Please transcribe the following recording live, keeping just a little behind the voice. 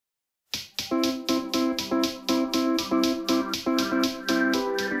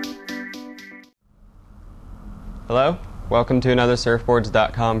Hello, welcome to another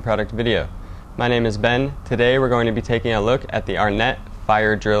Surfboards.com product video. My name is Ben. Today we're going to be taking a look at the Arnette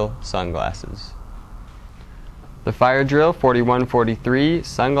Fire Drill sunglasses. The Fire Drill 4143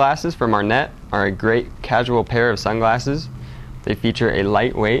 sunglasses from Arnette are a great casual pair of sunglasses. They feature a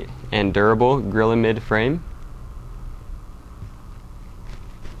lightweight and durable Grilamid frame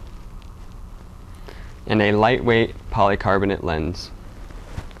and a lightweight polycarbonate lens.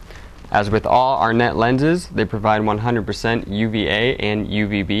 As with all Arnette lenses, they provide 100% UVA and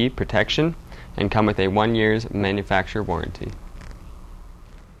UVB protection and come with a 1 year's manufacturer warranty.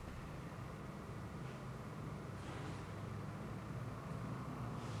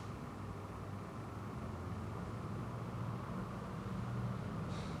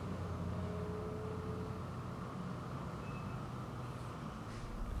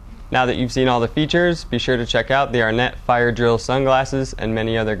 Now that you've seen all the features, be sure to check out the Arnette Fire Drill sunglasses and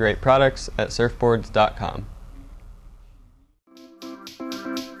many other great products at Surfboards.com.